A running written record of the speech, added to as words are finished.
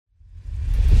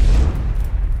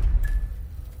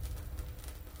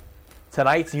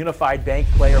Tonight's Unified Bank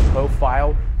player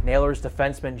profile, Nailers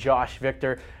defenseman Josh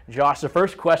Victor. Josh, the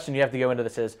first question you have to go into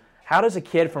this is, how does a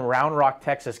kid from Round Rock,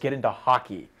 Texas get into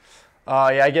hockey?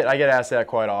 Yeah, I get asked that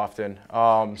quite often.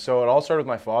 So it all started with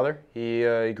my father. He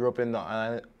grew up in the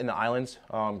islands.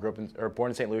 Born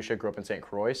in St. Lucia, grew up in St.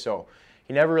 Croix. So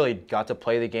he never really got to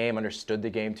play the game, understood the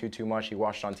game too much. He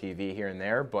watched on TV here and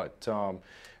there, but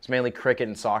it's mainly cricket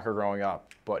and soccer growing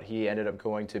up. But he ended up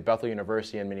going to Bethel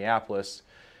University in Minneapolis,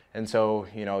 and so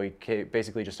he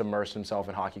basically just immersed himself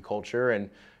in hockey culture and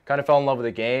kind of fell in love with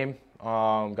the game.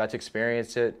 Got to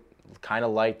experience it. Kind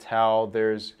of liked how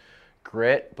there's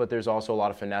grit, but there's also a lot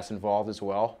of finesse involved as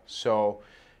well. So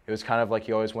it was kind of like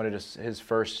he always wanted his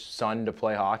first son to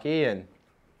play hockey. And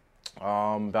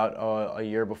about a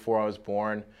year before I was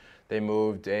born, they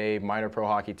moved a minor pro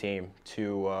hockey team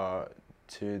to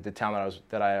the town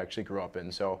that I actually grew up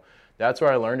in. So that's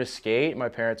where I learned to skate. My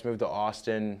parents moved to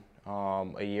Austin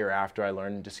a year after I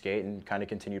learned to skate and kind of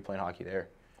continued playing hockey there.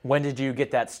 When did you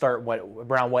get that start?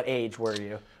 Around what age were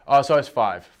you? So I was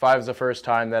 5. 5 was the first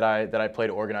time that I played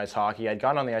organized hockey. I'd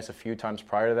gotten on the ice a few times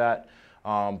prior to that,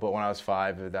 but when I was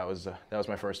 5, that was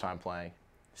my first time playing.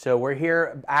 So we're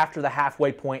here after the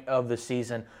halfway point of the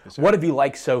season. Yes, sir. What have you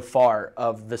liked so far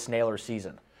of this Nailers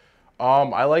season?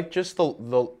 I like just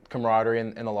the camaraderie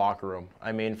in the locker room.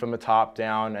 I mean, from the top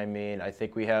down, I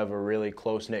think we have a really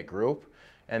close-knit group,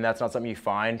 and that's not something you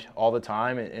find all the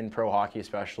time in pro hockey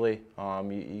especially.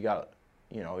 You got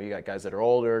guys that are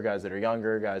older, guys that are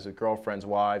younger, guys with girlfriends,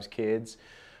 wives, kids.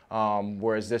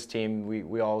 Whereas this team,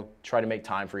 we all try to make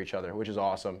time for each other, which is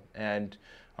awesome. And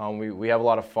we have a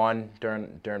lot of fun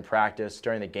during practice,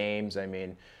 during the games. I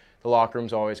mean, the locker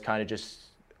room's always kind of just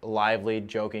a lively,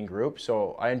 joking group.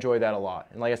 So I enjoy that a lot.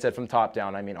 And like I said, from top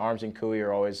down, I mean, Arms and Cooey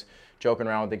are always joking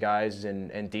around with the guys,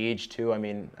 and Deej too. I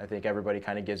mean, I think everybody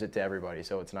kind of gives it to everybody,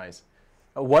 so it's nice.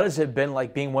 What has it been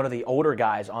like being one of the older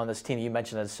guys on this team? You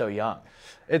mentioned that it's so young.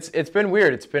 It's been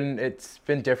weird. It's been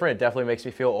different. It definitely makes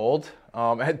me feel old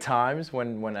at times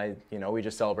when we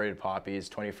just celebrated Poppy's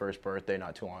 21st birthday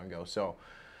not too long ago. So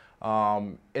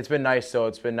it's been nice. So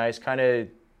it's been nice kind of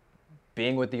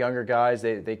being with the younger guys.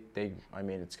 They I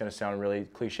mean, it's going to sound really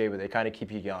cliche, but they kind of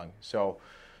keep you young. So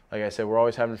like I said, we're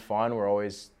always having fun. We're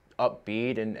always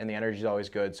upbeat, and the energy is always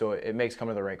good. So it makes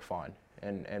coming to the rink fun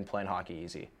and playing hockey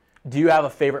easy. Do you have a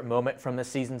favorite moment from this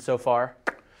season so far?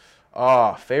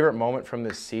 Favorite moment from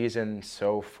this season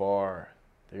so far.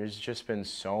 There's just been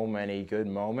so many good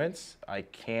moments. I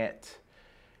can't,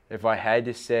 if I had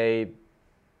to say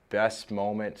best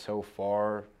moment so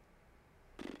far,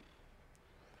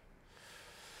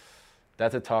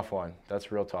 that's a tough one. That's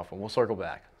a real tough one. We'll circle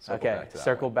back.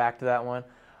 Circle back to that one.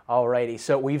 Alrighty,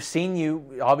 so we've seen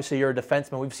you, obviously you're a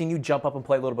defenseman, we've seen you jump up and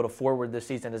play a little bit of forward this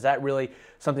season. Is that really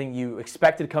something you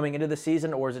expected coming into the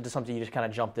season, or is it just something you just kind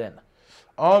of jumped in?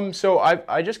 So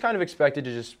I just kind of expected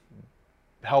to just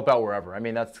help out wherever. I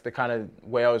mean, that's the kind of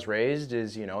way I was raised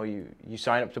is, you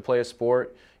sign up to play a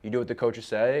sport, you do what the coaches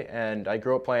say, and I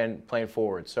grew up playing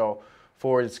forward. So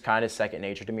forward is kind of second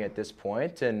nature to me at this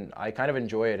point, and I kind of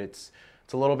enjoy it. It's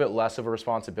a little bit less of a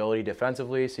responsibility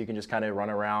defensively, so you can just kind of run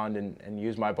around and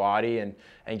use my body and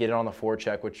get it on the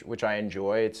forecheck, which I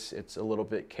enjoy. It's a little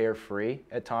bit carefree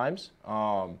at times.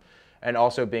 And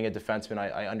also being a defenseman,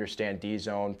 I understand D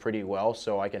zone pretty well,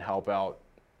 so I can help out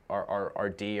our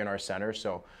D and our center.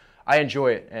 So I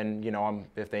enjoy it, and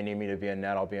if they need me to be in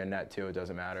net, I'll be in net too. It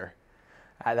doesn't matter.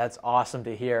 That's awesome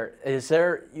to hear.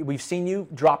 We've seen you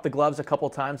drop the gloves a couple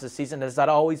times this season. Has that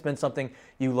always been something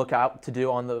you look out to do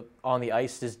on the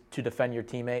ice, is to defend your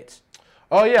teammates?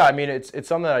 Oh yeah, I mean it's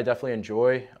something that I definitely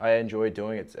enjoy. I enjoy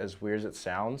doing it, as weird as it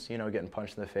sounds, getting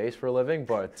punched in the face for a living.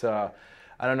 But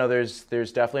I don't know. There's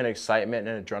definitely an excitement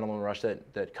and an adrenaline rush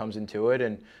that comes into it,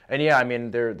 and yeah, I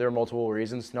mean there are multiple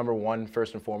reasons. Number one,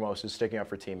 first and foremost, is sticking up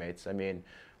for teammates. I mean,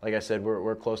 like I said,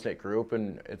 we're a close-knit group,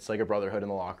 and it's like a brotherhood in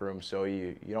the locker room, so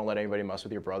you don't let anybody mess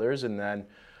with your brothers. And then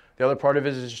the other part of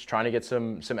it is just trying to get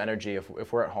some energy.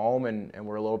 If we're at home and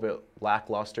we're a little bit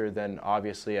lackluster, then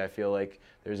obviously I feel like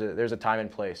there's a time and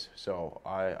place. So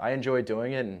I enjoy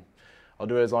doing it, and I'll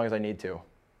do it as long as I need to.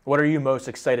 What are you most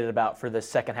excited about for the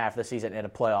second half of the season and a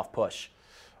playoff push?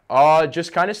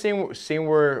 Just kind of seeing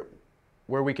where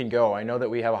we can go. I know that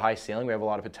we have a high ceiling. We have a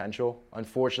lot of potential.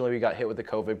 Unfortunately, we got hit with the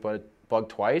COVID bug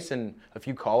twice and a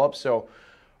few call-ups, so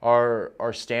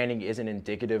our standing isn't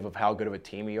indicative of how good of a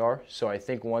team we are. So I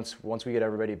think once we get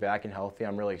everybody back and healthy,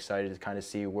 I'm really excited to kind of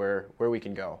see where we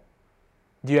can go.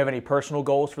 Do you have any personal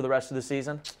goals for the rest of the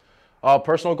season?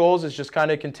 Personal goals is just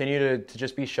kind of continue to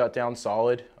just be shut down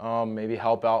solid, maybe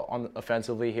help out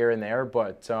offensively here and there,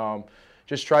 but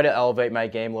just try to elevate my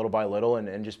game little by little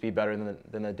and just be better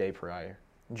than the day prior.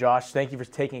 Josh, thank you for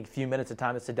taking a few minutes of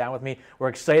time to sit down with me. We're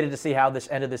excited to see how this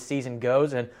end of the season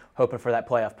goes and hoping for that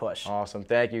playoff push. Awesome.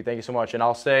 Thank you. Thank you so much. And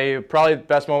I'll say probably the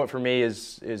best moment for me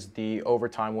is the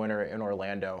overtime winner in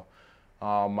Orlando.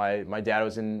 My dad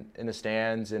was in the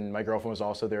stands, and my girlfriend was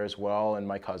also there as well, and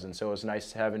my cousin. So it was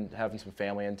nice having some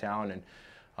family in town,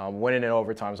 and winning in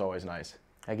overtime is always nice.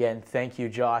 Again, thank you,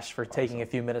 Josh, for taking a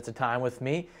few minutes of time with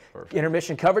me. Perfect.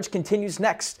 Intermission coverage continues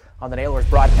next on the Nailers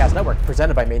Broadcast Network,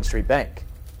 presented by Main Street Bank.